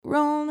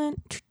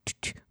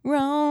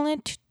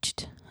Rolling.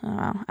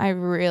 Oh, I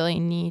really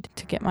need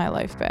to get my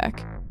life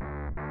back.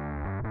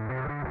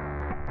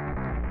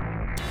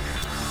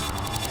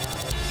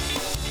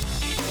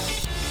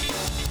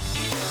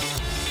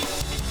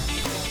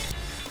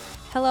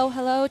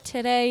 Hello.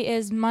 Today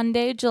is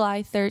Monday,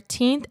 July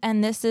 13th,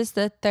 and this is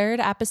the third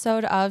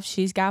episode of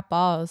She's Got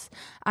Balls.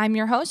 I'm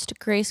your host,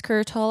 Grace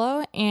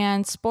Curtolo,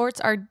 and sports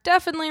are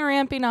definitely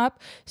ramping up,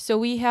 so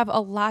we have a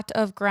lot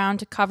of ground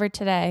to cover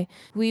today.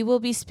 We will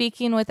be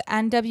speaking with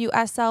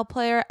NWSL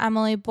player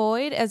Emily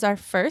Boyd as our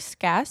first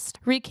guest,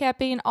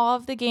 recapping all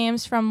of the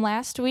games from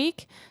last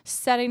week,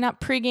 setting up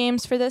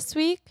pre-games for this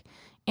week,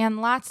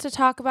 and lots to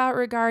talk about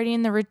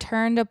regarding the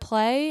return to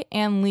play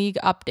and league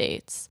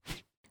updates.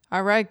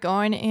 All right,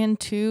 going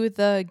into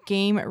the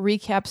game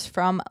recaps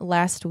from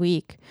last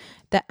week.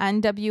 The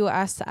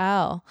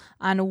NWSL.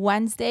 On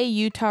Wednesday,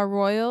 Utah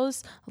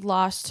Royals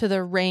lost to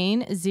the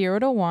Reign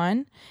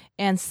 0-1,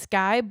 and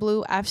Sky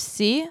Blue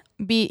FC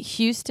beat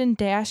Houston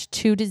Dash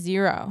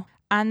 2-0.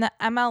 On the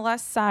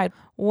MLS side,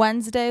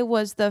 Wednesday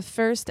was the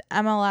first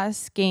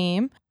MLS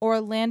game.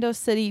 Orlando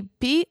City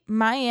beat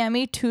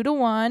Miami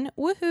 2-1.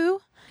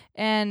 Woohoo!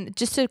 And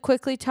just to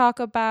quickly talk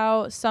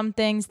about some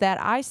things that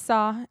I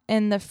saw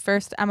in the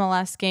first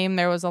MLS game,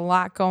 there was a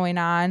lot going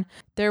on.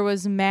 There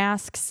was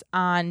masks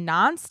on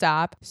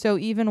nonstop, so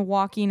even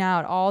walking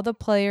out, all the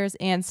players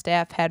and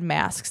staff had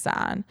masks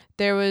on.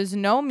 There was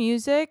no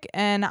music,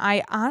 and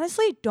I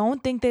honestly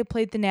don't think they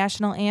played the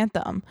national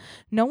anthem.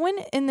 No one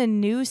in the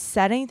news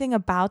said anything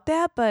about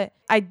that, but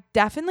I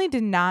definitely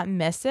did not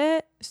miss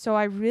it. So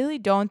I really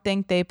don't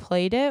think they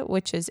played it,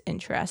 which is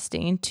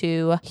interesting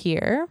to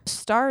hear.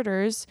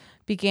 Starters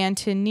began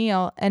to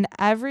kneel, and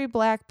every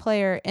black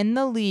player in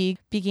the league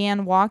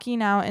began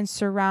walking out and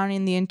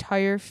surrounding the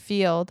entire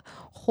field,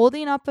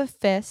 holding up a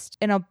fist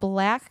in a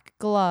black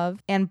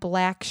glove and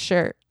black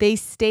shirt. They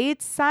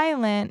stayed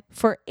silent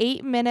for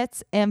 8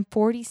 minutes and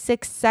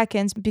 46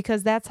 seconds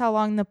because that's how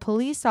long the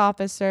police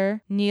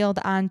officer kneeled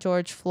on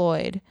George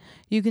Floyd.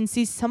 You can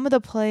see some of the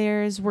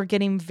players were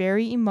getting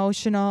very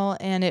emotional,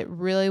 and it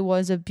really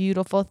was a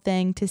beautiful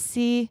thing to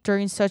see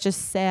during such a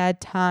sad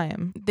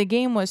time. The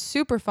game was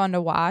super fun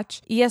to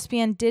watch.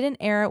 ESPN didn't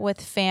air it with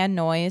fan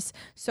noise,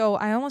 so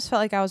I almost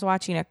felt like I was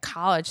watching a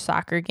college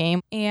soccer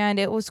game, and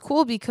it was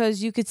cool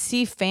because you could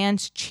see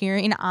fans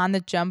cheering on the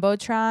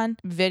Jumbotron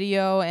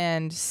video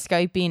and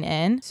Skyping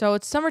in. So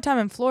it's summertime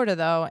in Florida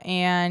though,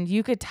 and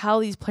you could tell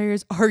these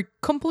players are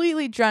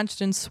completely drenched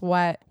in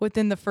sweat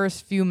within the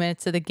first few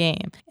minutes of the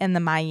game. And the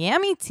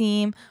Miami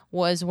team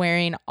was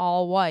wearing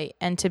all white.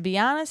 And to be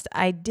honest,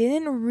 I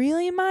didn't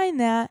really mind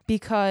that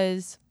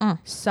because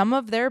some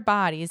of their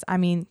bodies, I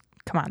mean,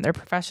 come on, they're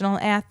professional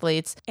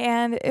athletes.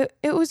 And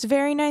it was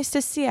very nice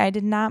to see. I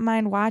did not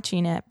mind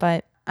watching it,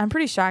 but I'm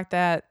pretty shocked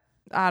that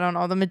I don't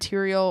know, the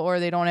material or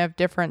they don't have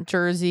different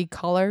jersey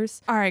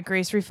colors. All right,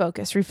 Grace,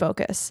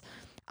 refocus.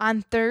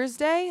 On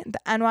Thursday, the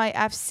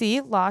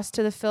NYFC lost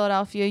to the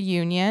Philadelphia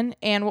Union.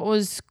 And what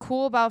was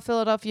cool about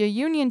Philadelphia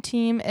Union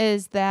team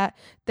is that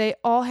they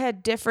all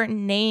had different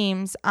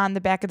names on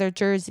the back of their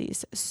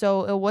jerseys.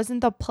 So it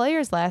wasn't the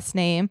player's last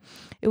name.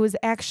 It was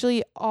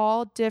actually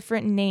all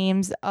different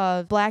names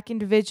of black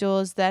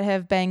individuals that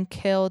have been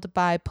killed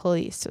by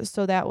police.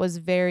 So that was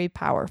very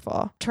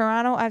powerful.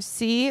 Toronto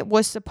FC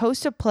was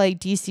supposed to play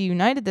DC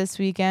United this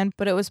weekend,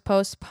 but it was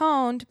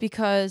postponed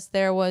because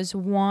there was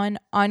one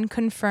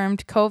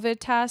unconfirmed COVID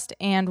test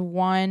and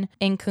one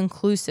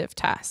inconclusive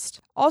test.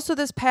 Also,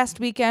 this past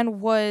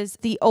weekend was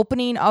the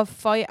opening of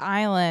Fight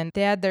Island.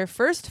 They had their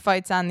first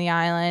fights on the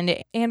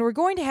island, and we're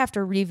going to have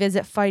to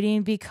revisit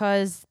fighting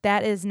because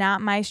that is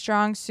not my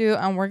strong suit,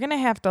 and we're going to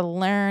have to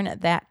learn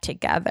that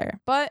together.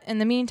 But in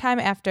the meantime,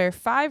 after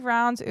 5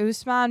 rounds,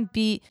 Usman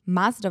beat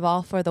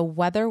Masvidal for the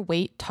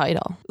welterweight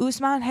title.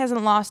 Usman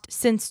hasn't lost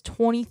since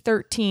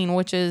 2013,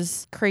 which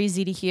is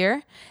crazy to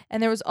hear.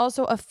 And there was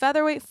also a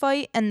featherweight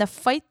fight, and the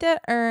fight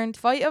that earned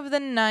Fight of the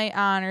Night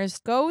honors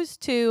goes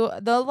to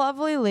the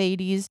lovely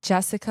ladies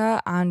Jessica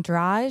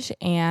Andrade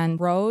and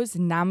Rose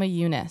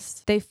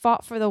Namajunas. They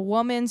fought for the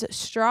women's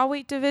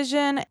strawweight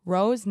division.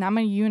 Rose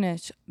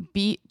Namajunas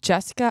beat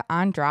Jessica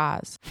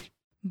Andrade.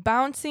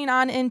 Bouncing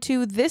on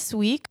into this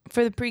week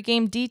for the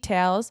pregame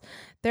details,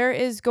 there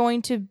is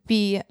going to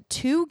be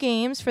 2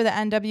 games for the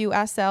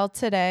NWSL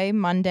today,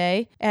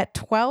 Monday, at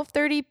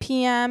 12:30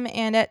 p.m.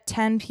 and at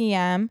 10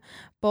 p.m.,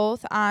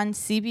 both on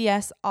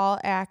CBS All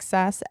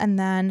Access, and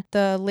then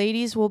the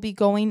ladies will be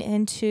going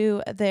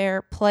into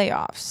their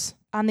playoffs.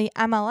 On the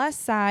MLS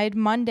side,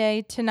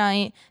 Monday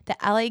tonight, the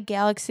LA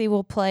Galaxy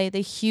will play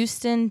the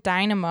Houston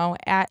Dynamo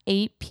at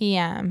 8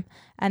 p.m.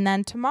 And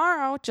then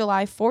tomorrow,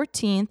 July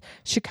 14th,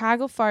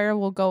 Chicago Fire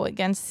will go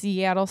against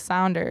Seattle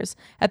Sounders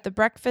at the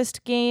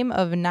breakfast game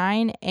of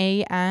 9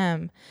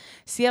 a.m.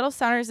 Seattle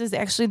Sounders is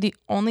actually the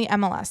only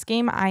MLS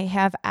game I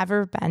have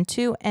ever been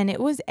to, and it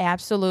was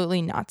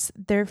absolutely nuts.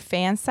 Their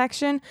fan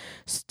section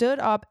stood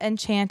up and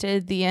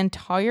chanted the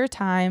entire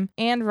time,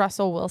 and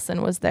Russell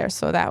Wilson was there,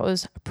 so that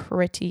was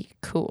pretty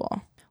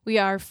cool. We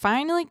are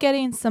finally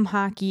getting some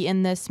hockey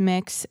in this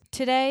mix.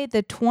 Today,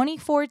 the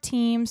 24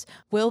 teams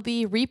will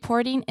be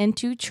reporting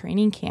into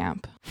training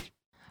camp.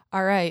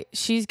 All right,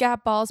 She's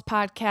Got Balls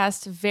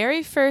podcast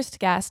very first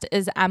guest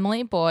is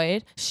Emily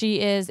Boyd.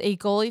 She is a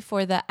goalie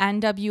for the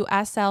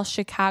NWSL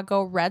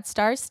Chicago Red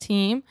Stars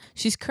team.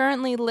 She's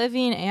currently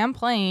living and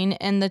playing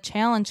in the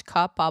Challenge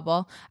Cup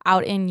bubble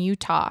out in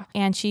Utah,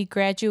 and she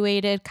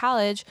graduated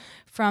college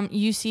from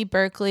UC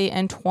Berkeley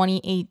in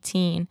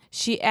 2018.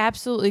 She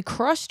absolutely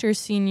crushed her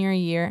senior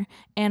year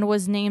and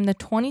was named the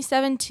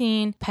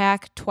 2017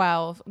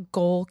 Pac-12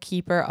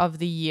 Goalkeeper of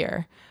the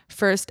Year,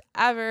 first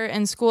ever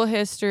in school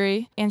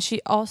history, and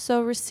she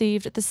also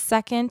received the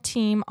second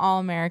team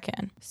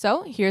All-American.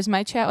 So here's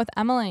my chat with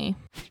Emily.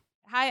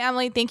 Hi,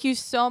 Emily. Thank you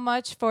so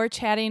much for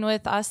chatting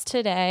with us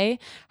today.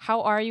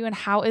 How are you and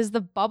how is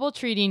the bubble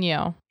treating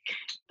you?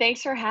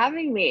 Thanks for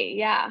having me.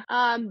 Yeah.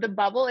 The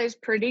bubble is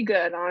pretty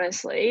good,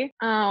 honestly.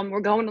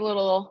 We're going a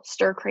little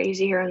stir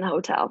crazy here in the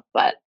hotel,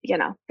 but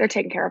they're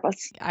taking care of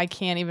us. I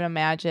can't even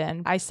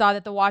imagine. I saw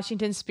that the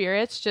Washington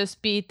Spirits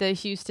just beat the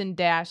Houston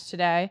Dash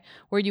today.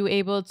 Were you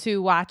able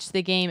to watch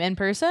the game in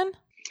person?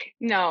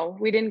 No,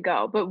 we didn't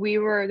go, but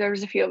there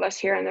was a few of us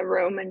here in the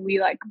room and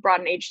we brought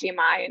an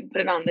HDMI and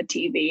put it on the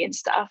TV and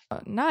stuff. Oh,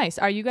 nice.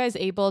 Are you guys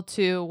able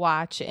to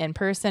watch in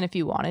person if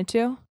you wanted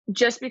to?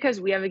 Just because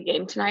we have a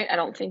game tonight, I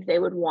don't think they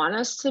would want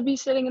us to be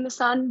sitting in the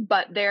sun,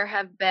 but there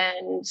have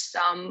been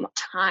some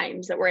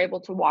times that we're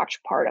able to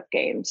watch part of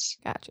games.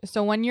 Gotcha.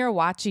 So when you're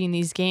watching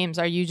these games,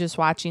 are you just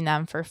watching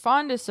them for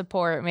fun to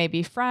support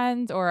maybe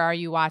friends, or are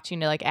you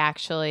watching to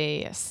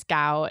actually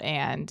scout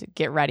and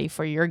get ready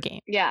for your game?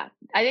 Yeah,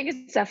 I think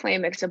it's definitely a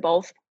mix of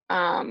both.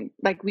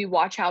 We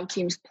watch how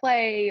teams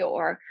play,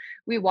 or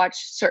we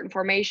watch certain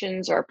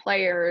formations or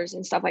players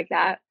and stuff like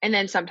that. And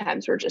then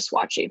sometimes we're just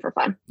watching for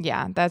fun.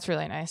 Yeah, that's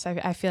really nice.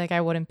 I feel like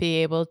I wouldn't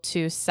be able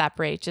to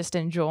separate just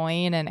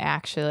enjoying and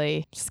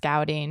actually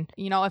scouting.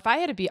 If I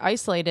had to be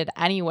isolated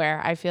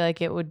anywhere, I feel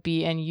like it would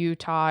be in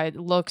Utah. It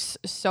looks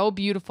so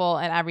beautiful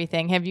and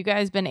everything. Have you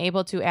guys been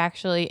able to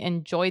actually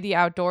enjoy the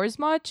outdoors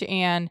much?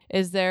 And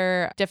is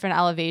there different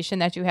elevation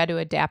that you had to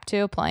adapt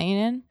to playing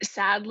in?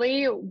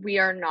 Sadly, we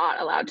are not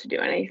allowed to do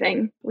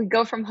anything. We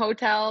go from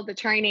hotel to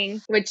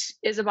training, which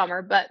is a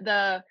bummer, but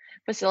the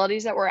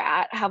facilities that we're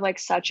at have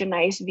such a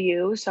nice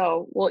view.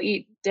 So we'll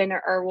eat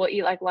dinner or we'll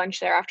eat lunch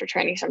there after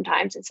training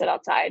sometimes and sit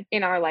outside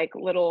in our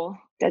little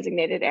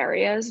designated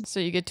areas.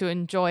 So you get to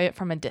enjoy it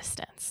from a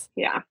distance.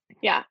 Yeah.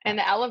 Yeah. And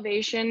the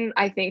elevation,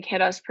 I think,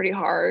 hit us pretty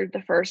hard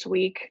the first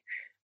week.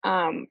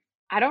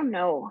 I don't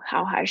know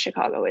how high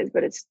Chicago is,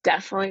 but it's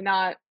definitely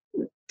not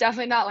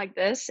like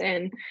this.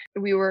 And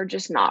we were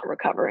just not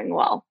recovering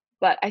well.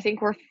 But I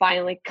think we're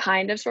finally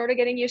kind of sort of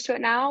getting used to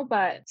it now,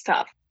 but it's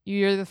tough.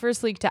 You're the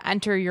first league to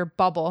enter your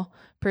bubble,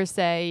 per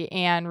se,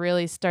 and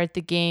really start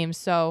the game.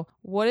 So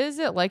what is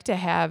it like to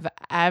have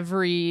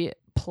every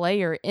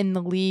player in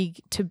the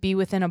league to be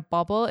within a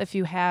bubble? If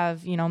you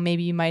have,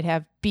 maybe you might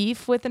have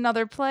beef with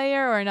another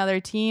player or another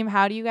team.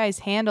 How do you guys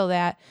handle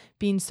that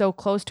being so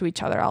close to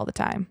each other all the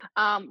time?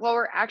 Well,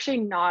 we're actually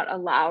not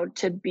allowed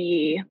to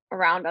be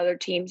around other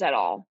teams at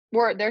all.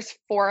 There's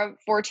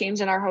four teams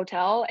in our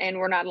hotel, and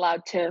we're not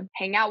allowed to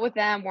hang out with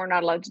them. We're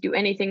not allowed to do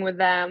anything with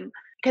them.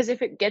 Because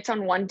if it gets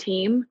on one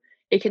team,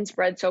 it can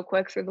spread so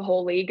quick through the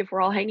whole league if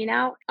we're all hanging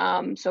out.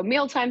 So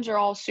meal times are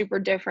all super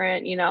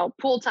different.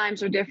 Pool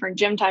times are different.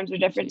 Gym times are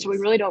different. So we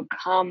really don't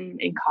come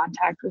in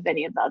contact with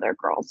any of the other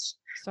girls,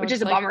 which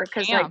is a bummer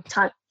because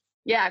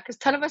because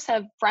ton of us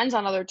have friends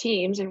on other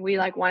teams and we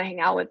want to hang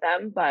out with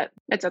them, but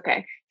it's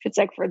okay. If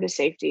it's for the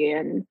safety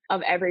and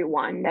of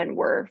everyone, then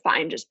we're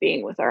fine just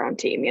being with our own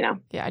team,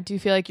 Yeah. Do you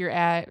feel like you're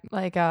at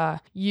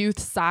a youth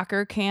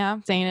soccer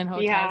camp, staying in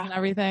hotels and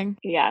everything?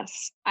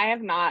 Yes. I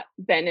have not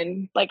been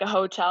in a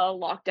hotel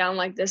lockdown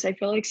like this. I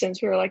feel like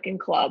since we were in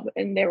club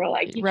and they were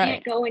you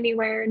can't go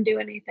anywhere and do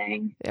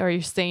anything. Or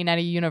you're staying at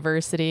a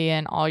university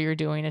and all you're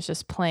doing is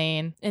just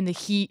playing in the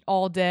heat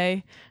all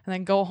day and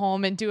then go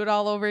home and do it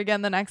all over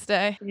again the next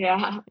day.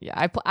 Yeah.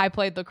 Yeah. I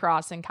played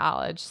lacrosse in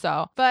college.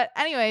 So, but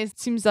anyways, it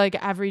seems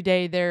like every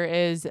day there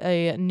is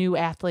a new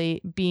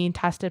athlete being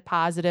tested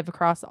positive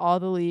across all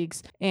the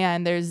leagues.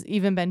 And there's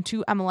even been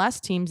 2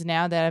 MLS teams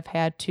now that have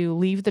had to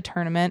leave the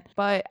tournament.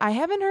 But I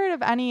haven't heard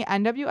of any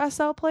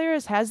NWSL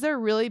players. Has there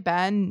really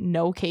been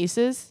no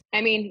cases?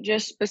 I mean,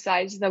 just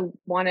besides the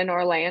one in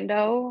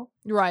Orlando.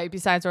 Right.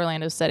 Besides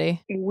Orlando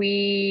City.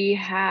 We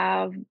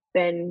have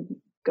been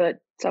good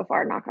so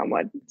far, knock on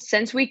wood.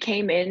 Since we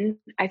came in,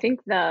 I think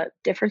the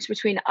difference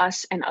between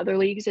us and other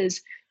leagues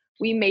is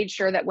we made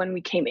sure that when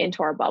we came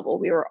into our bubble,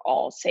 we were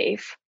all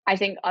safe. I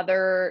think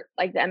other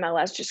the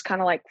MLS just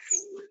kind of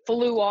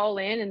flew all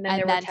in and then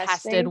they were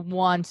tested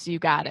once you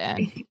got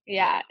in.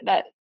 Yeah.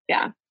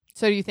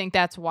 So do you think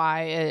that's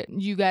why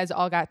you guys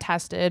all got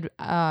tested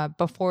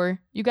before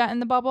you got in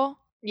the bubble?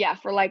 Yeah,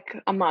 for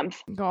a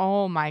month.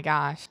 Oh my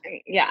gosh.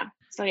 Yeah.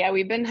 So yeah,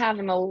 we've been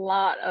having a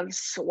lot of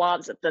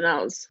swabs up the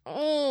nose.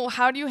 Oh,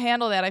 how do you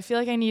handle that? I feel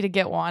like I need to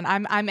get one.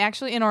 I'm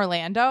actually in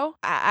Orlando.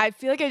 I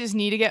feel like I just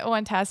need to get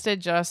one tested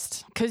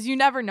just because you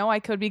never know. I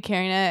could be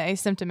carrying it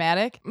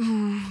asymptomatic.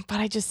 But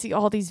I just see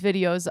all these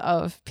videos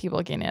of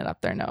people getting it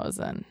up their nose.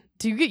 And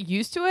do you get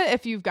used to it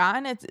if you've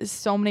gotten it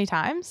so many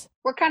times?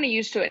 We're kind of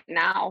used to it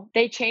now.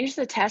 They changed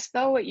the test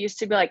though. It used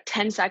to be like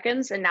 10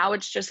 seconds and now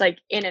it's just like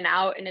in and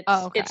out, and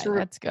Oh, okay.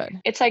 That's good.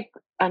 it's like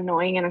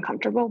annoying and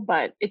uncomfortable,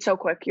 but it's so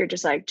quick. You're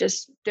just like,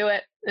 just do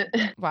it.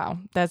 Wow,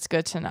 that's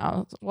good to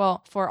know.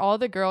 Well, for all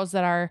the girls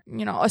that are,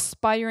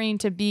 aspiring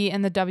to be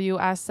in the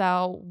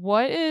WSL,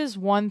 what is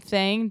one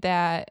thing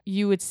that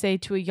you would say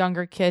to a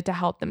younger kid to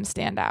help them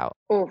stand out?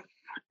 Oh,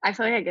 I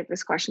feel like I get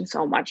this question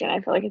so much and I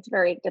feel like it's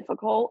very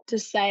difficult to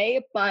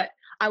say, but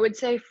I would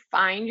say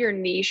find your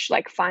niche,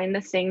 like find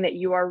the thing that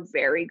you are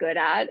very good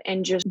at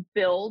and just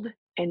build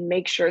and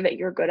make sure that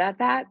you're good at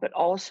that, but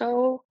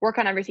also work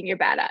on everything you're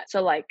bad at.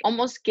 So like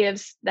almost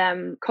gives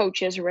them,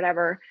 coaches or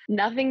whatever,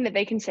 nothing that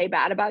they can say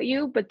bad about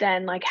you, but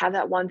then like have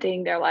that one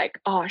thing they're like,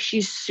 oh,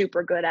 she's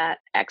super good at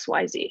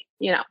XYZ,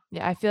 Yeah,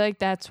 I feel like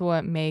that's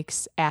what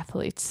makes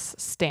athletes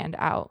stand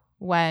out.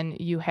 When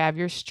you have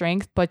your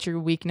strength, but your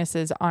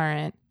weaknesses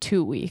aren't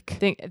too weak. I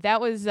think that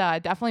was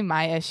definitely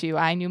my issue.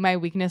 I knew my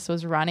weakness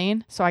was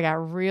running, so I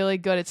got really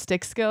good at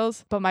stick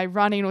skills, but my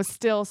running was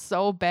still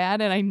so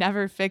bad and I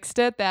never fixed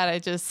it that I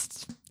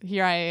just,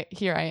 here I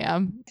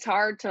am. It's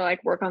hard to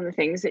like work on the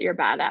things that you're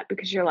bad at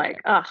because you're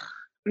like, ugh,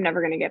 I'm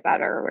never going to get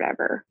better or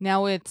whatever.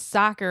 Now with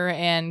soccer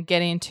and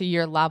getting to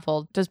your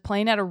level, does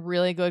playing at a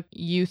really good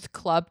youth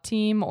club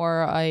team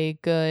or a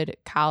good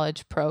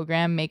college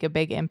program make a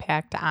big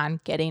impact on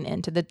getting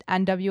into the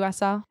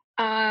NWSL?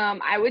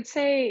 I would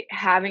say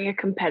having a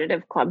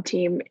competitive club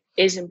team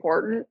is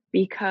important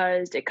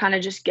because it kind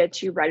of just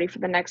gets you ready for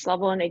the next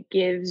level, and it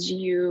gives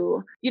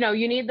you, you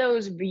need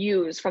those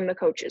views from the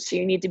coaches. So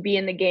you need to be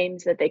in the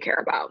games that they care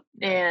about.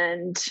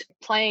 And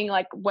playing,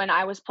 like when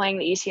I was playing,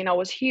 the ECNL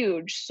was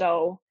huge.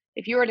 So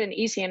if you were at an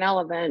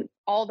ECNL event,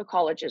 all the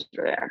colleges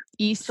were there.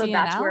 ECNL? So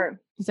that's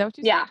where, Is that what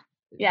you yeah, said?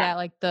 yeah. That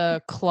like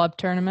the club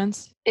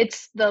tournaments?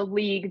 It's the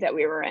league that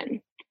we were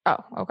in. Oh,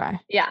 okay.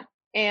 Yeah.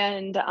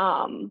 And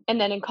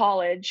then in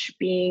college,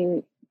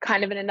 being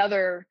kind of in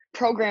another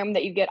program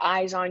that you get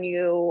eyes on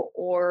you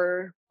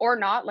or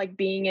not, like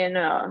being in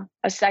a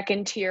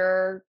second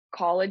tier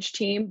college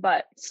team,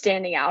 but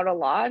standing out a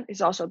lot is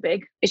also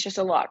big. It's just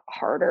a lot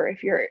harder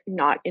if you're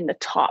not in the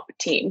top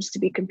teams to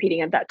be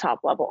competing at that top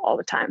level all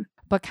the time.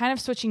 But kind of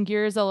switching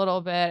gears a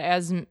little bit,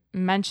 as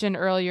mentioned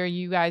earlier,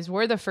 you guys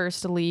were the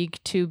first league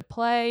to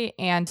play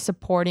and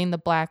supporting the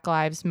Black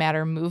Lives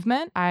Matter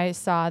movement. I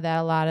saw that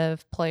a lot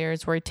of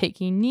players were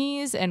taking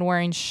knees and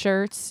wearing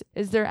shirts.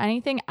 Is there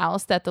anything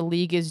else that the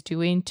league is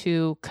doing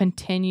to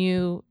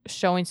continue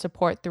showing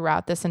support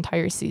throughout this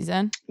entire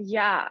season?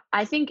 Yeah,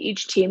 I think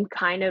each team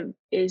kind of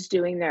is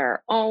doing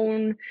their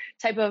own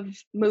type of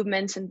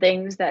movements and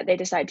things that they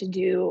decide to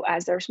do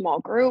as their small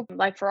group.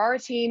 Like for our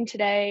team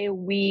today,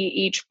 we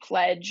each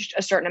pledged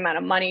a certain amount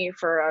of money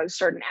for a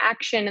certain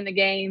action in the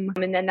game.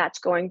 And then that's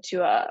going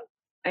to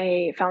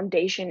a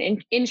foundation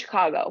in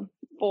Chicago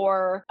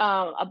for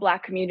a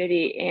Black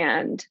community.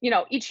 And,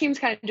 each team's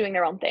kind of doing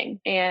their own thing.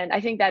 And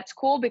I think that's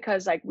cool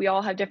because like we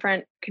all have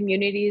different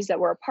communities that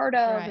we're a part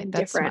of, Right, and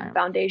that's different smart.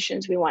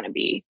 foundations we want to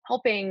be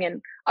helping.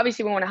 And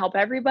obviously we want to help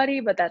everybody,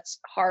 but that's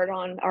hard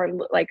on our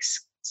like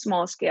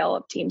small scale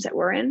of teams that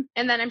we're in.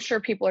 And then I'm sure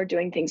people are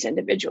doing things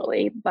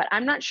individually, but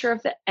I'm not sure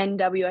if the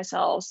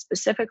NWSL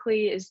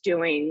specifically is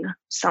doing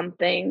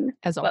something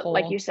As a but whole.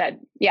 like you said,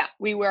 yeah,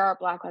 we wear our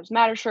Black Lives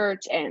Matter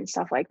shirts and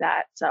stuff like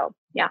that. So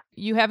yeah.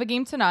 You have a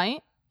game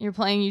tonight. You're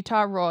playing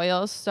Utah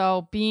Royals.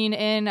 So being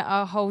in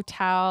a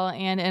hotel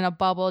and in a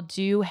bubble,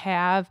 do you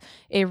have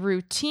a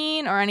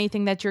routine or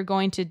anything that you're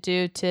going to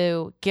do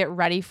to get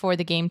ready for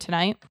the game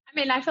tonight? I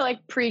mean, I feel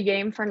like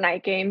pre-game for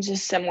night games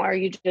is similar.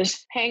 You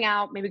just hang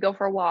out, maybe go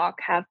for a walk,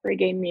 have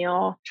pre-game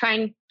meal, try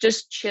and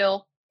just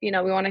chill. We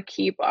want to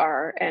keep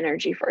our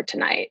energy for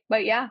tonight.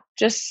 But yeah,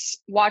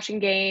 just watching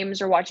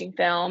games or watching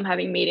film,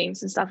 having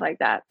meetings and stuff like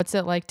that. What's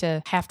it like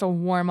to have to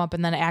warm up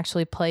and then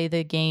actually play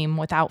the game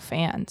without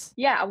fans?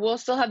 Yeah, we'll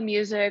still have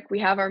music. We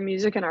have our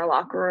music in our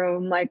locker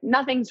room. Like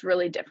nothing's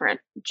really different.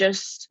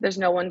 Just there's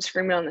no one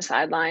screaming on the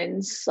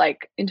sidelines,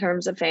 like in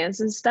terms of fans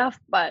and stuff.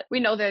 But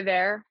we know they're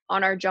there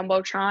on our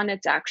Jumbotron.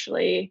 It's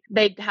actually,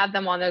 they have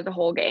them on there the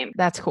whole game.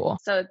 That's cool.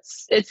 So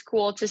it's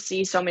cool to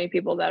see so many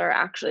people that are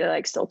actually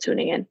like still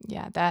tuning in.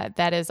 Yeah,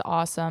 that is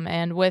awesome.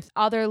 And with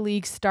other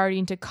leagues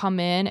starting to come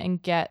in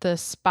and get the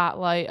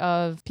spotlight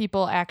of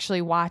people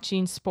actually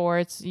watching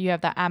sports, you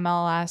have the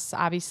MLS,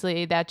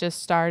 obviously, that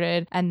just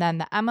started, and then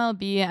the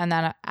MLB, and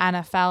then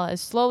NFL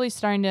is slowly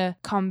starting to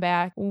come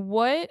back.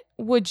 What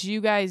would you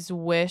guys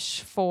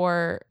wish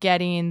for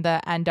getting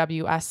the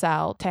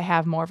NWSL to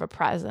have more of a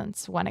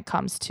presence when it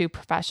comes to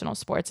professional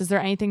sports? Is there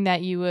anything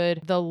that you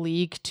would the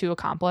league to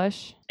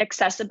accomplish?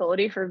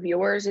 accessibility for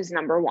viewers is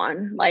number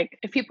one. Like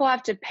if people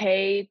have to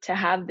pay to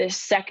have this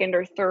second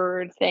or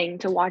third thing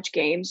to watch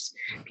games,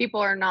 people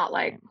are not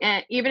like,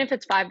 even if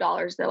it's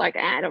 $5, they're like,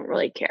 I don't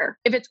really care.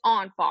 If it's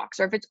on Fox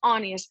or if it's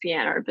on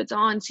ESPN or if it's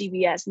on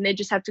CBS and they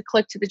just have to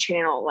click to the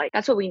channel, like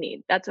that's what we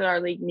need. That's what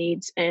our league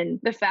needs. And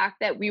the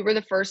fact that we were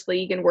the first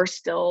league and we're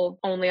still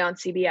only on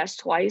CBS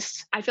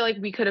twice, I feel like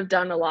we could have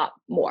done a lot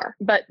more.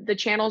 But the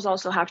channels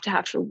also have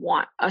to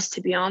want us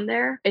to be on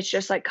there. It's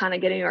just like kind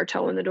of getting our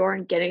toe in the door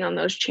and getting on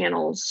those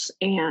channels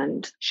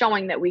and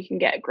showing that we can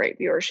get great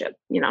viewership,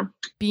 you know.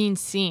 Being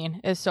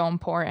seen is so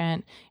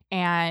important.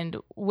 And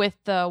with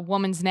the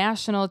women's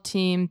national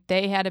team,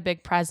 they had a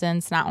big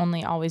presence, not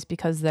only always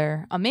because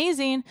they're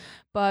amazing,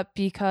 but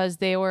because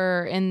they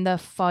were in the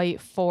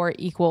fight for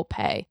equal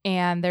pay.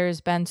 And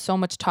there's been so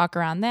much talk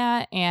around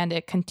that and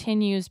it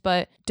continues.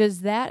 But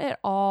does that at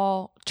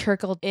all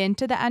trickle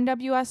into the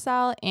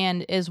NWSL?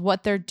 And is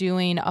what they're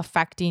doing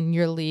affecting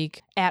your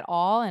league at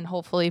all and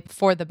hopefully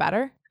for the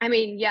better? I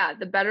mean, yeah,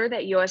 the better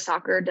that US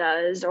soccer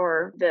does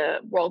or the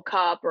World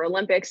Cup or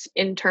Olympics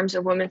in terms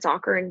of women's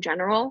soccer in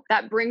general,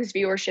 that brings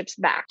viewerships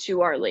back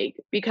to our league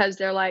because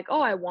they're like,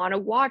 oh, I want to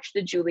watch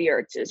the Julie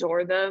Ertzes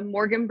or the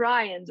Morgan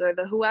Bryans or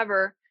the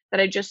whoever that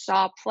I just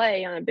saw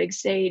play on a big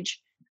stage.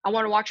 I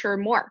want to watch her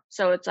more.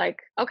 So it's like,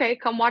 okay,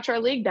 come watch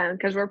our league then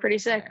because we're pretty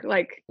sick.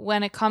 Like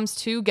when it comes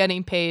to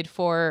getting paid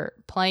for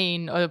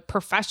playing a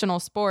professional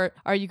sport,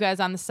 are you guys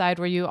on the side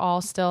where you all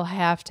still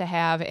have to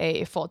have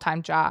a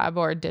full-time job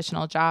or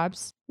additional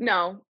jobs?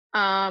 No.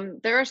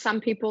 There are some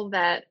people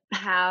that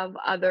have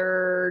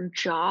other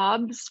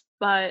jobs,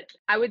 but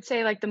I would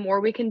say like the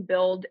more we can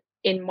build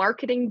in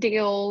marketing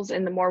deals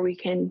and the more we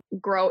can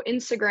grow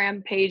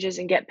Instagram pages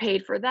and get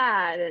paid for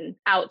that and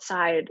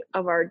outside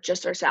of our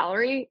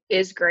salary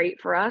is great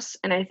for us.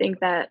 And I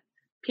think that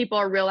people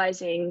are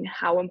realizing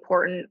how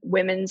important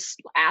women's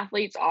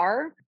athletes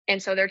are.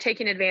 And so they're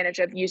taking advantage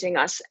of using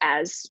us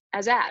as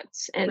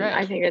ads. And right.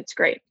 I think it's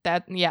great.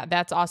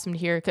 That's awesome to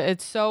hear.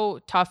 It's so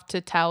tough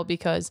to tell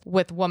because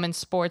with women's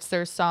sports,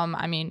 there's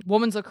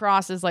women's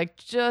lacrosse is like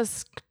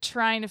just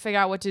trying to figure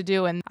out what to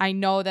do. And I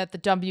know that the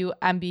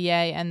WNBA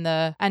and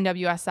the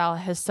NWSL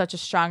has such a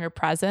stronger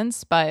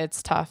presence, but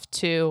it's tough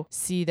to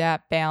see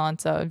that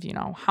balance of,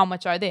 how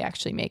much are they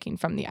actually making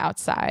from the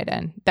outside?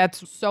 And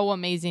that's so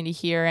amazing to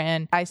hear.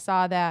 And I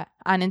saw that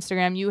on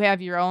Instagram. You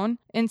have your own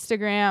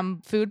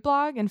Instagram food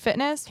blog and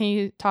fitness. Can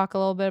you talk a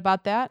little bit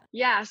about that?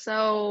 Yeah.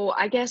 So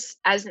I guess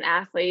as an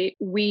athlete,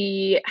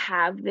 we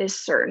have this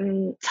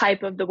certain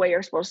type of the way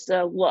you're supposed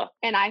to look.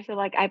 And I feel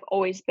like I've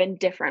always been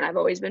different. I've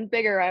always been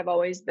bigger. I've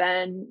always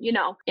been,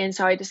 and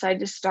so I decided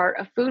to start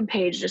a food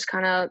page just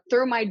kind of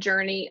through my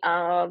journey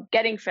of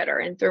getting fitter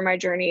and through my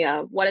journey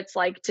of what it's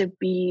like to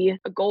be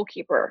a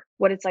goalkeeper,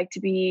 what it's like to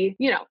be,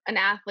 an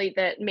athlete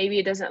that maybe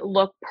it doesn't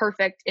look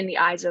perfect in the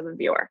eyes of a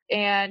viewer.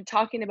 And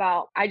talking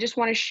about, I just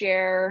want to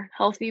share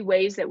healthy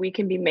ways that we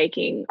can be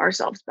making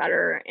ourselves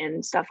better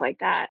and stuff like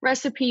that.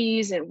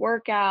 Recipes and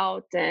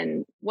workouts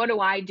and what do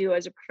I do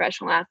as a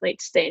professional athlete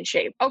to stay in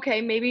shape?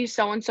 Okay, maybe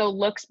so-and-so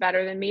looks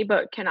better than me,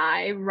 but can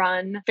I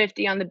run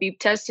 50 on the beep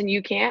test and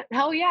you can't?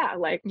 Hell yeah.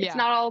 It's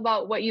not all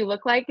about what you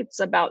look like. It's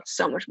about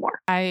so much more.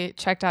 I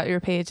checked out your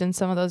page and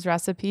some of those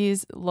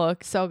recipes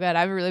look so good.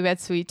 I have a really bad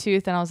sweet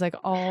tooth and I was like,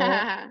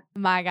 oh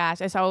my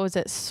gosh. I saw, was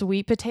it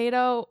sweet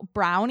potato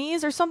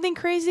brownies or something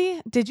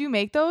crazy? Did you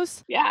make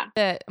those? Yeah.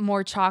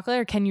 More chocolate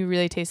or can you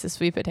really taste the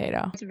sweet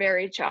potato? It's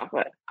very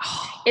chocolate.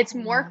 It's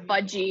more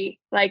fudgy.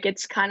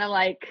 It's kind of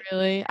like.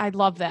 Really? I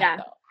love that. Yeah.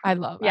 Though. I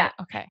love that. Yeah.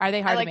 Okay. Are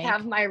they hard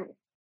to make?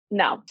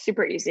 No,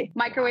 super easy.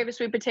 Microwave a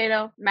sweet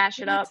potato, mash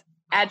it up.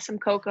 Add some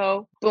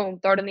cocoa, boom,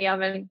 throw it in the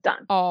oven,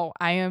 done. Oh,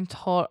 I am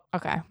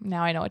okay.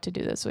 Now I know what to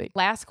do this week.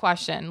 Last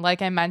question.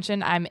 Like I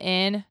mentioned, I'm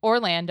in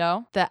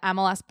Orlando. The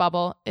MLS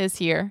bubble is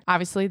here.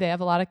 Obviously, they have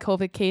a lot of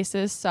COVID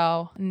cases,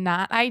 so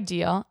not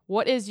ideal.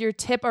 What is your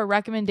tip or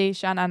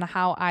recommendation on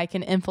how I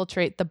can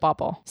infiltrate the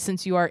bubble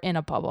since you are in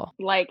a bubble?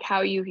 Like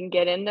how you can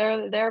get in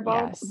their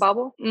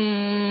bubble?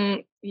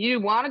 You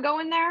want to go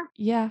in there?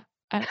 Yeah.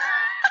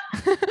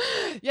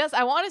 Yes,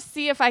 I want to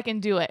see if I can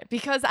do it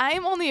because I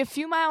am only a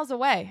few miles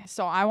away.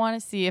 So I want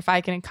to see if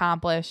I can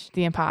accomplish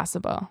the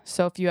impossible.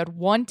 So if you had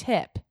one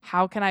tip,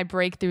 how can I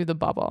break through the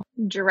bubble?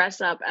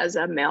 Dress up as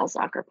a male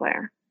soccer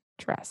player.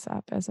 Dress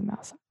up as a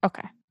male soccer.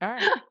 Okay. All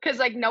right.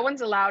 Because no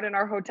one's allowed in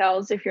our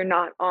hotels if you're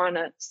not on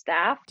a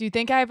staff. Do you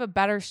think I have a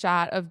better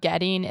shot of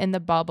getting in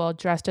the bubble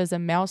dressed as a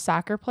male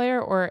soccer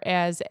player or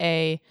as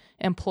a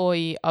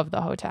employee of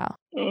the hotel?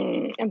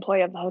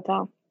 Employee of the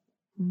hotel.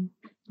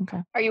 Okay.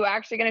 Are you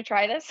actually going to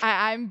try this?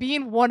 I'm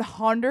being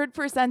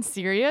 100%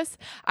 serious.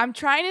 I'm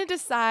trying to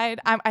decide.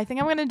 I think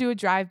I'm going to do a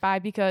drive-by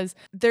because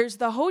there's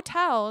the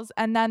hotels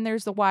and then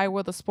there's the Wide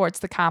World of Sports,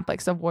 the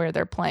complex of where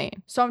they're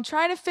playing. So I'm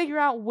trying to figure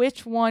out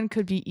which one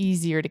could be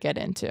easier to get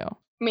into. I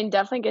mean,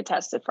 definitely get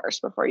tested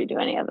first before you do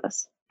any of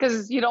this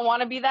because you don't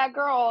want to be that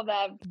girl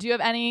that... Do you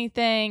have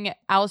anything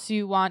else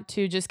you want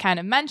to just kind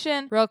of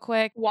mention real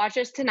quick? Watch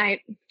us tonight.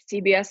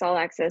 CBS All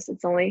Access.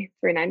 It's only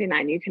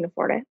 $3.99. You can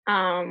afford it.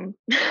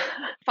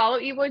 Follow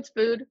Ewood's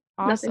Food.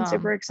 Awesome. Nothing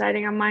super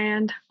exciting on my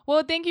end.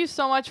 Well, thank you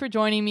so much for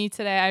joining me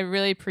today. I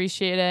really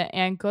appreciate it.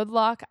 And good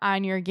luck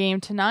on your game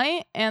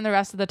tonight and the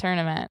rest of the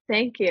tournament.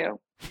 Thank you.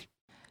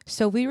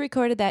 So we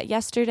recorded that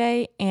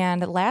yesterday,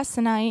 and last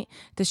night,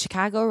 the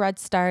Chicago Red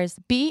Stars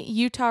beat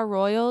Utah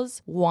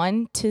Royals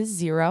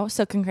 1-0.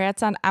 So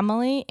congrats on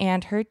Emily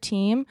and her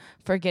team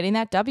for getting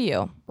that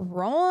W.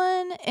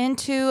 Rolling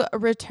into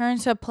return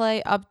to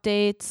play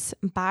updates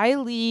by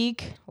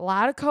league. A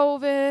lot of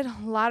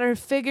COVID, a lot of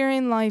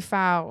figuring life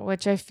out,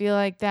 which I feel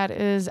like that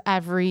is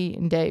every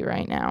day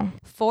right now.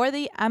 For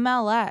the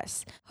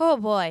MLS, oh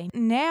boy,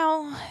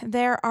 now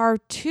there are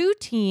 2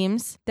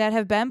 teams that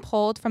have been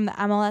pulled from the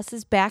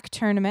MLS's back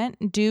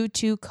tournament due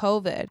to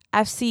COVID.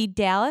 FC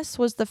Dallas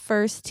was the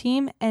first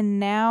team, and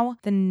now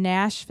the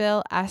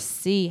Nashville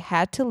SC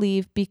had to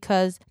leave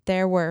because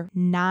there were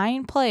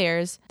 9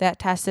 players that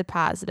tested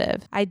positive.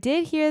 I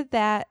did hear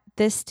that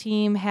this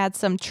team had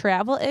some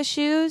travel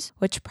issues,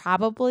 which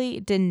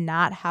probably did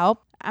not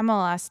help.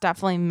 MLS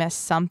definitely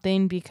missed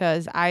something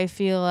because I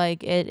feel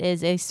like it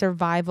is a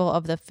survival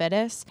of the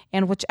fittest,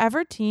 and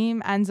whichever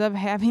team ends up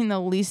having the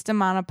least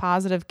amount of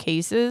positive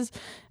cases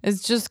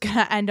is just going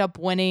to end up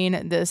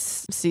winning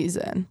this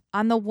season.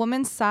 On the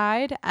women's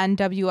side,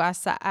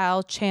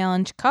 NWSL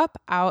Challenge Cup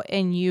out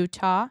in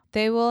Utah.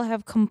 They will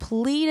have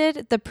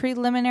completed the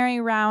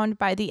preliminary round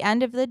by the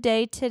end of the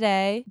day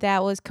today.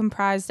 That was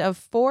comprised of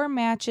 4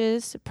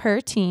 matches per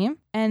team.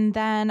 And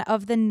then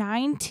of the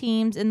 9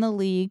 teams in the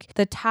league,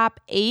 the top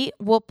 8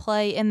 will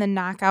play in the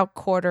knockout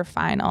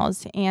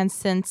quarterfinals. And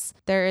since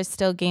there is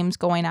still games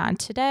going on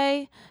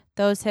today,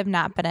 those have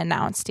not been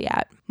announced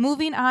yet.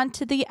 Moving on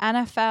to the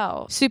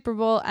NFL, Super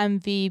Bowl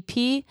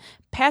MVP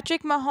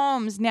Patrick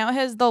Mahomes now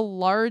has the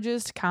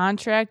largest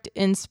contract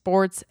in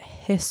sports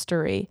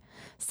history,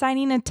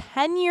 signing a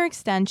 10-year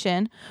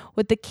extension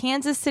with the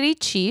Kansas City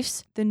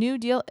Chiefs. The new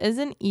deal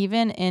isn't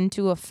even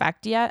into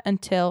effect yet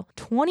until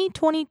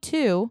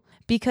 2022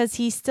 because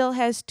he still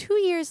has 2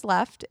 years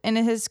left in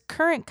his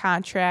current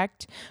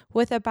contract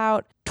with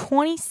about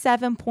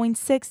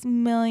 $27.6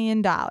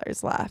 million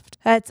left.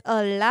 That's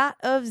a lot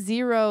of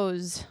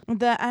zeros.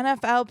 The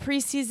NFL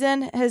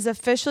preseason has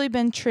officially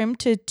been trimmed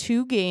to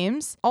 2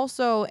 games.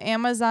 Also,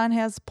 Amazon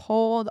has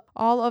pulled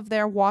all of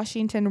their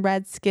Washington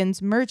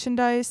Redskins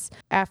merchandise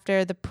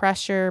after the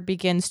pressure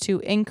begins to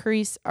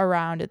increase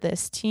around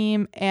this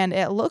team. And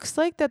it looks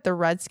like that the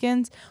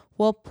Redskins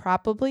will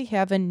probably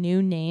have a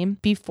new name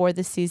before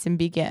the season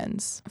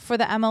begins. For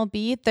the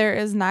MLB, there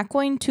is not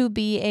going to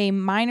be a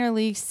minor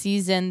league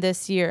season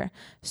this year.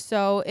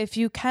 So if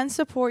you can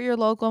support your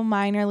local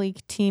minor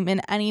league team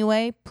in any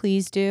way,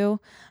 please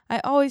do. I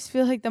always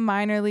feel like the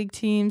minor league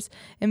teams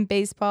in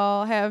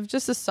baseball have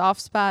just a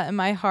soft spot in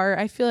my heart.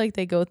 I feel like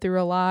they go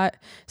through a lot.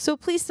 So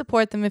please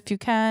support them if you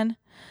can.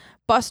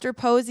 Buster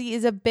Posey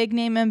is a big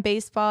name in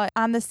baseball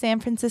on the San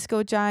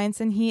Francisco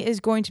Giants, and he is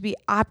going to be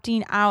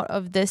opting out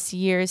of this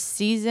year's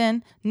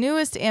season.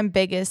 Newest and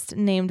biggest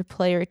named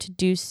player to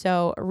do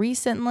so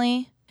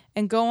recently.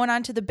 And going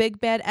on to the big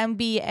bad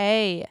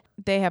NBA,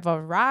 they have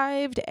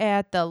arrived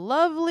at the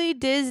lovely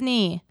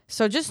Disney.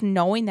 So just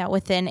knowing that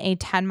within a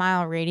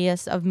 10-mile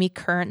radius of me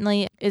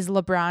currently is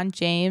LeBron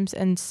James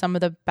and some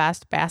of the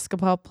best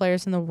basketball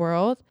players in the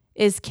world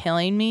is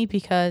killing me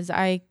because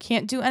I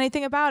can't do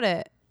anything about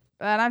it.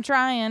 But I'm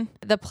trying.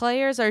 The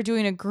players are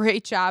doing a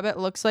great job, it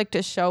looks like,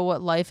 to show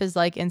what life is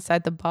like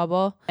inside the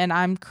bubble. And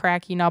I'm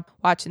cracking up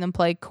watching them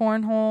play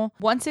cornhole.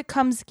 Once it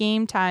comes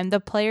game time, the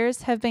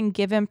players have been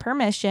given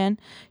permission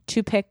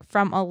to pick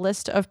from a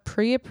list of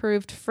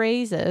pre-approved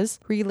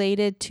phrases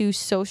related to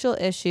social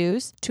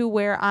issues to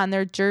wear on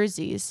their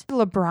jerseys.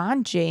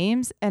 LeBron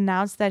James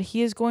announced that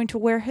he is going to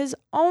wear his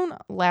own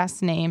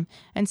last name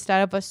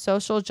instead of a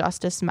social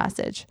justice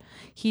message.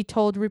 He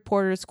told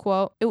reporters,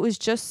 quote, "It was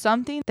just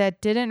something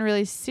that didn't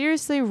really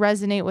seriously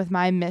resonate with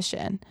my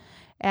mission,"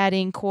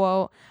 adding,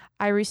 quote,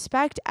 "I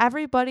respect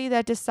everybody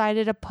that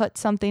decided to put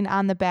something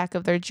on the back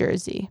of their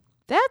jersey."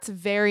 That's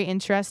very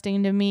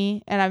interesting to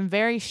me, and I'm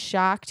very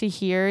shocked to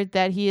hear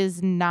that he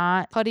is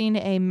not putting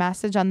a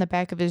message on the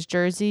back of his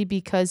jersey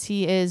because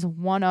he is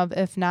one of,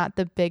 if not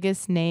the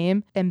biggest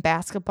name in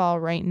basketball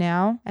right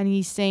now, and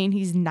he's saying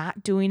he's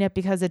not doing it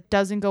because it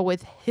doesn't go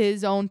with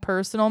his own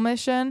personal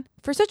mission.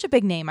 For such a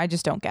big name, I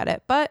just don't get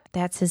it, but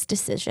that's his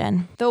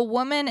decision. The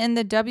women in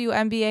the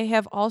WNBA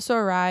have also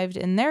arrived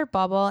in their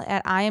bubble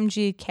at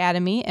IMG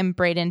Academy in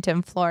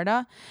Bradenton,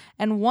 Florida.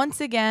 And once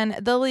again,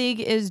 the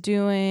league is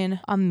doing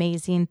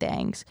amazing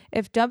things.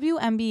 If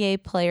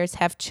WNBA players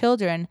have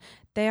children,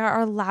 they are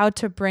allowed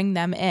to bring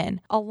them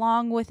in,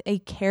 along with a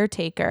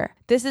caretaker.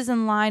 This is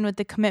in line with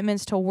the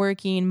commitments to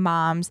working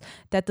moms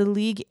that the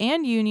league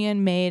and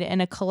union made in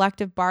a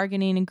collective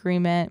bargaining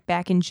agreement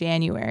back in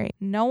January.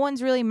 No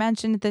one's really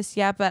mentioned this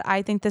yet, but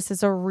I think this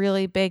is a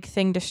really big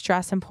thing to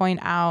stress and point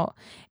out.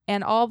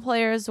 and all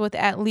players with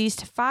at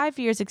least 5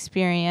 years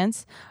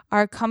experience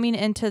are coming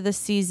into the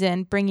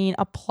season bringing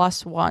a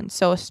 +1,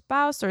 so a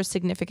spouse or a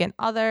significant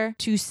other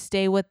to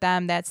stay with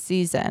them that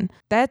season.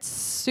 That's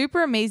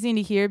super amazing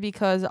to hear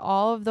because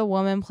all of the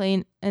women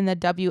playing in the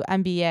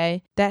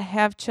WNBA that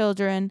have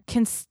children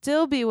can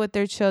still be with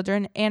their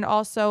children, and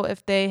also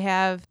if they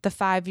have the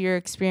 5-year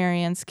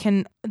experience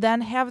can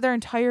then have their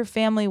entire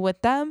family with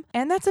them,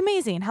 and that's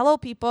amazing. Hello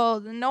people,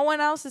 no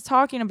one else is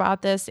talking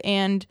about this,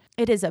 and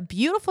it is a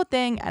beautiful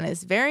thing and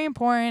is very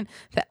important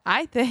that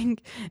I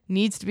think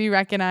needs to be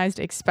recognized,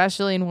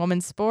 especially in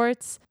women's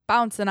sports.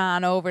 Bouncing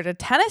on over to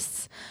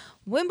tennis,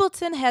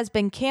 Wimbledon has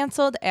been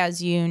canceled,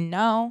 as you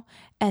know,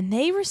 and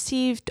they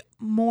received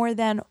more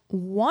than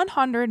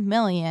 $100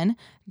 million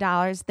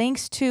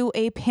thanks to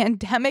a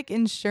pandemic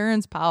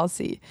insurance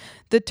policy.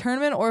 The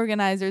tournament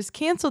organizers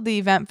canceled the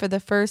event for the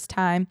first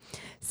time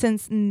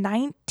since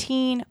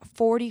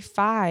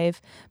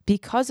 1945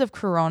 because of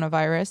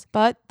coronavirus,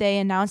 but they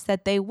announced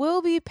that they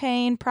will be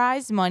paying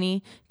prize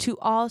money to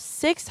all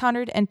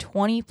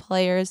 620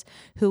 players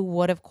who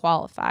would have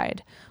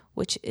qualified,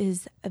 which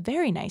is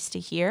very nice to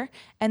hear.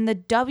 And the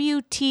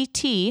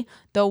WTT,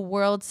 the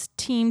World's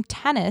Team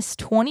Tennis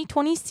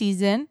 2020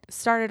 season,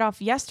 started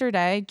off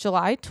yesterday,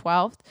 July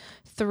 12th,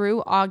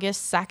 through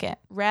August 2nd.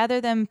 Rather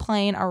than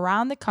playing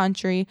around the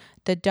country,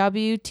 the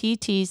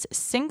WTT's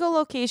single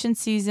location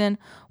season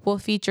will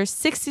feature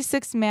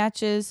 66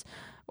 matches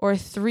or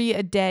 3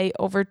 a day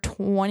over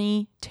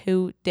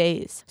 22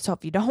 days. So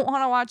if you don't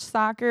want to watch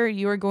soccer,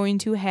 you are going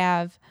to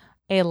have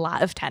a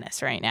lot of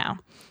tennis right now.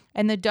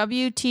 And the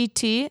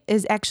WTT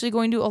is actually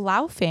going to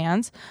allow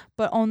fans,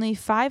 but only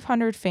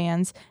 500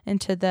 fans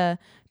into the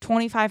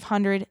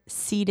 2,500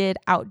 seated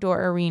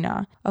outdoor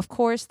arena. Of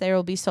course, there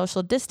will be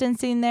social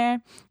distancing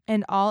there,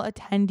 and all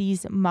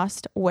attendees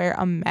must wear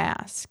a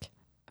mask.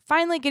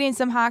 Finally, getting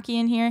some hockey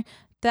in here,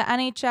 the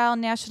NHL,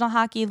 National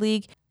Hockey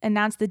League,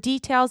 announced the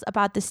details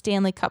about the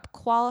Stanley Cup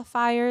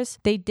qualifiers.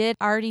 They did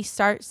already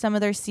start some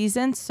of their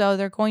seasons, so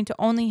they're going to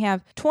only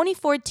have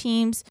 24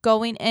 teams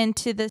going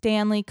into the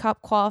Stanley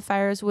Cup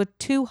qualifiers with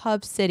 2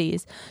 hub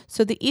cities.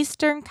 So the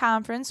Eastern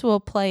Conference will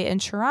play in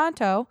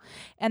Toronto,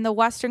 and the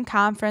Western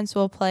Conference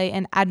will play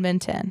in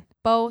Edmonton.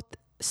 Both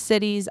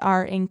cities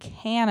are in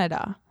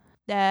Canada.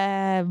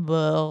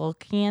 Canada,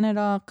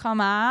 come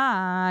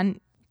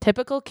on.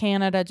 Typical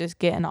Canada, just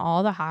getting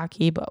all the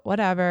hockey, but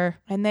whatever.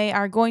 And they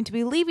are going to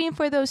be leaving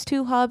for those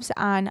 2 hubs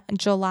on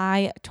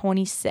July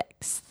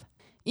 26th.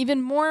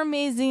 Even more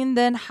amazing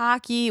than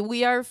hockey,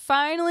 we are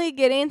finally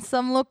getting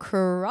some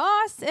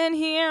lacrosse in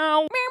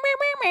here.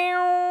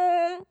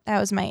 That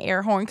was my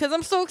air horn because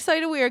I'm so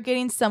excited. We are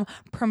getting some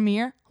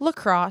Premier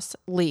Lacrosse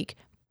League,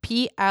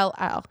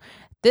 PLL.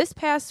 This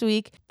past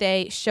week,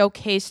 they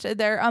showcased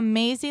their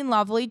amazing,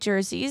 lovely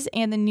jerseys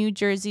and the new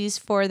jerseys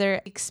for their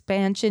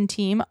expansion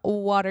team,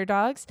 Water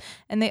Dogs,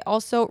 and they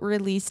also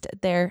released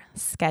their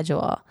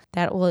schedule.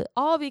 That will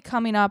all be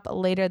coming up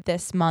later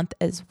this month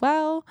as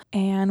well,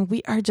 and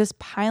we are just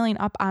piling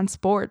up on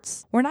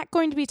sports. We're not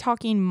going to be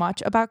talking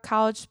much about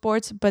college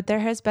sports, but there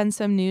has been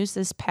some news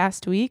this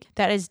past week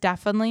that is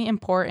definitely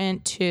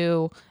important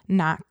to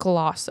not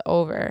gloss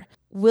over.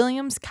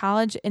 Williams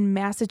College in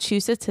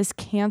Massachusetts has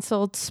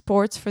canceled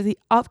sports for the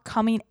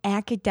upcoming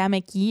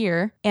academic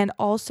year and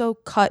also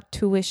cut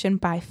tuition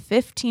by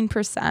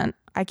 15%.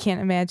 I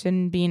can't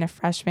imagine being a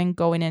freshman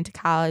going into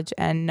college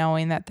and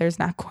knowing that there's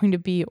not going to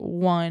be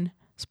one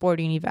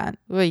sporting event.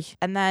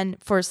 And then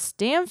for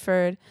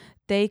Stanford,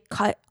 they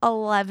cut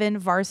 11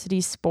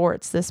 varsity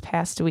sports this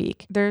past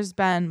week. There's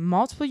been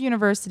multiple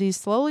universities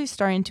slowly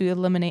starting to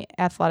eliminate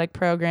athletic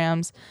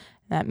programs.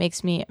 That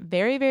makes me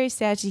very, very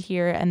sad to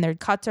hear, and their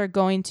cuts are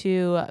going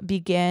to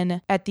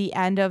begin at the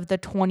end of the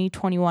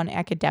 2021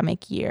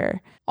 academic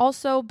year.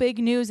 Also, big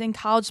news in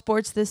college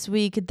sports this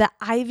week, the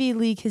Ivy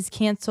League has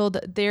canceled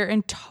their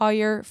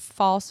entire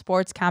fall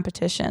sports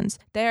competitions.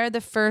 They are the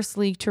first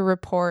league to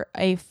report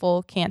a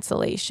full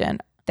cancellation.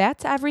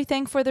 That's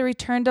everything for the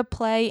return to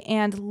play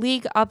and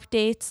league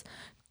updates.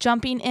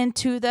 Jumping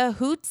into the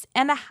hoots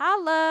and a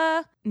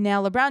holla.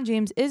 Now, LeBron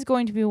James is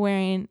going to be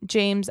wearing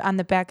James on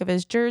the back of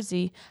his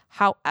jersey.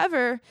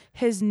 However,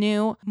 his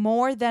new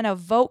More Than a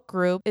Vote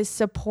group is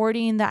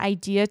supporting the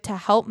idea to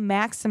help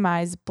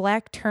maximize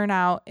Black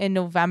turnout in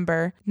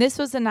November. This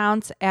was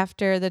announced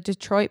after the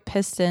Detroit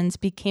Pistons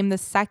became the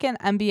second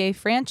NBA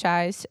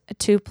franchise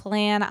to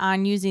plan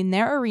on using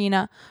their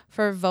arena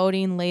for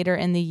voting later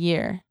in the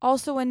year.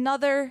 Also,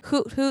 another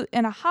hoot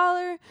and a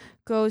holler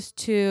goes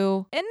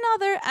to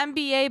another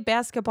NBA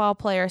basketball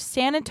player.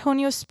 San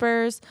Antonio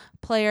Spurs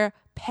player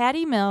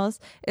Patty Mills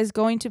is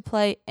going to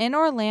play in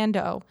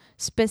Orlando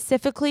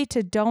specifically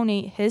to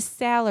donate his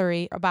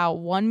salary, about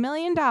 $1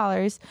 million,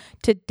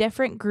 to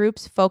different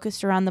groups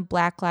focused around the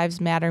Black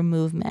Lives Matter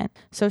movement.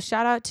 So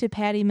shout out to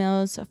Patty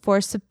Mills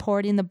for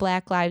supporting the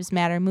Black Lives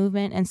Matter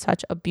movement in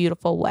such a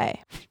beautiful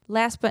way.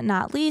 Last but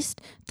not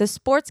least, the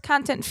sports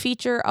content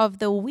feature of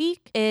the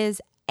week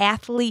is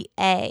Athlete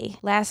A.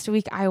 Last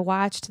week I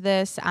watched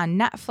this on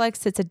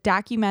Netflix. It's a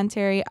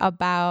documentary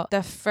about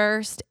the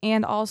first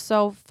and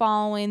also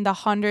following the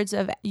hundreds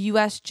of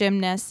U.S.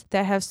 gymnasts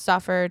that have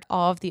suffered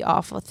all of the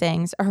awful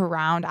things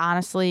around,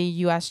 honestly,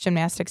 U.S.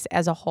 gymnastics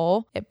as a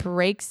whole. It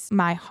breaks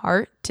my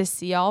heart to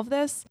see all of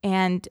this.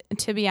 And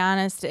to be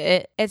honest,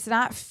 it's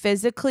not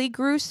physically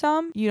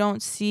gruesome. You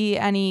don't see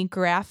any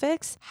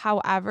graphics.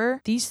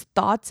 However, these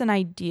thoughts and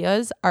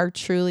ideas are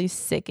truly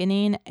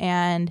sickening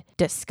and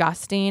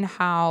disgusting,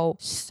 how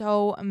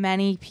so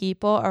many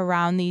people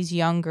around these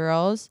young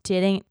girls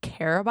didn't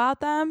care about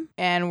them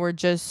and were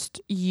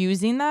just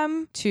using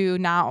them to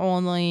not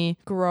only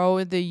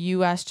grow the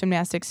U.S.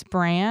 gymnastics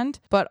brand,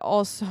 but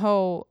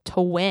also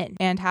to win,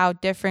 and how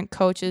different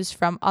coaches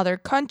from other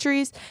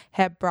countries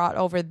have brought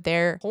over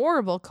their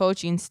horrible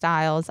coaching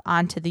styles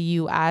onto the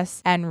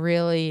U.S. and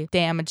really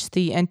damaged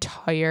the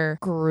entire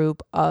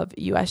group of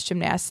U.S.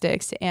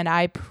 gymnastics. And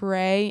I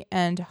pray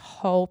and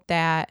hope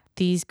that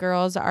these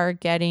girls are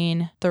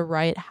getting the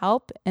right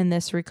help in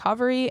this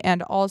recovery,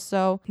 and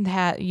also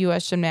that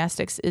U.S.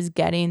 gymnastics is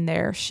getting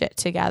their shit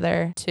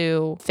together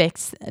to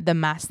fix the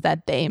mess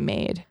that they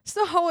made.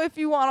 So if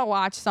you want to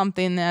watch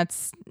something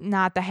that's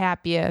not the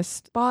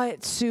happiest,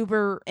 but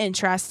super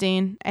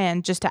interesting,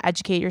 and just to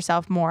educate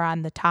yourself more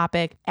on the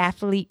topic,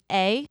 Athlete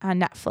A on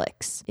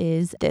Netflix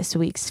is this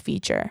week's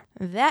feature.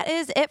 That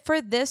is it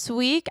for this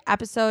week,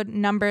 episode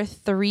number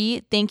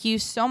 3. Thank you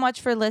so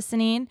much for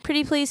listening.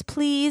 Pretty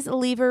please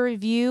leave a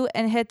review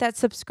and hit that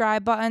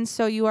subscribe button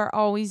so you are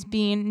always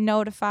being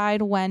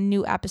notified when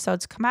new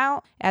episodes come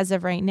out. As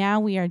of right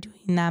now, we are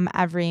doing them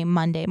every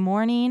Monday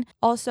morning.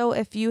 Also,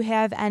 if you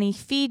have any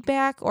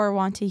feedback or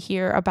want to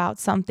hear about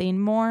something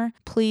more,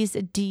 please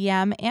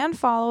DM and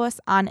follow us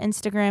on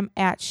Instagram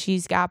at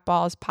She's Got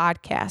Balls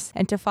Podcast.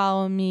 And to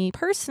follow me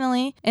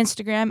personally,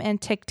 Instagram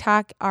and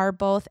TikTok are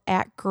both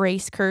at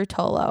Grace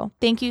Curtolo.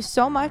 Thank you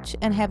so much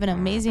and have an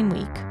amazing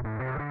week.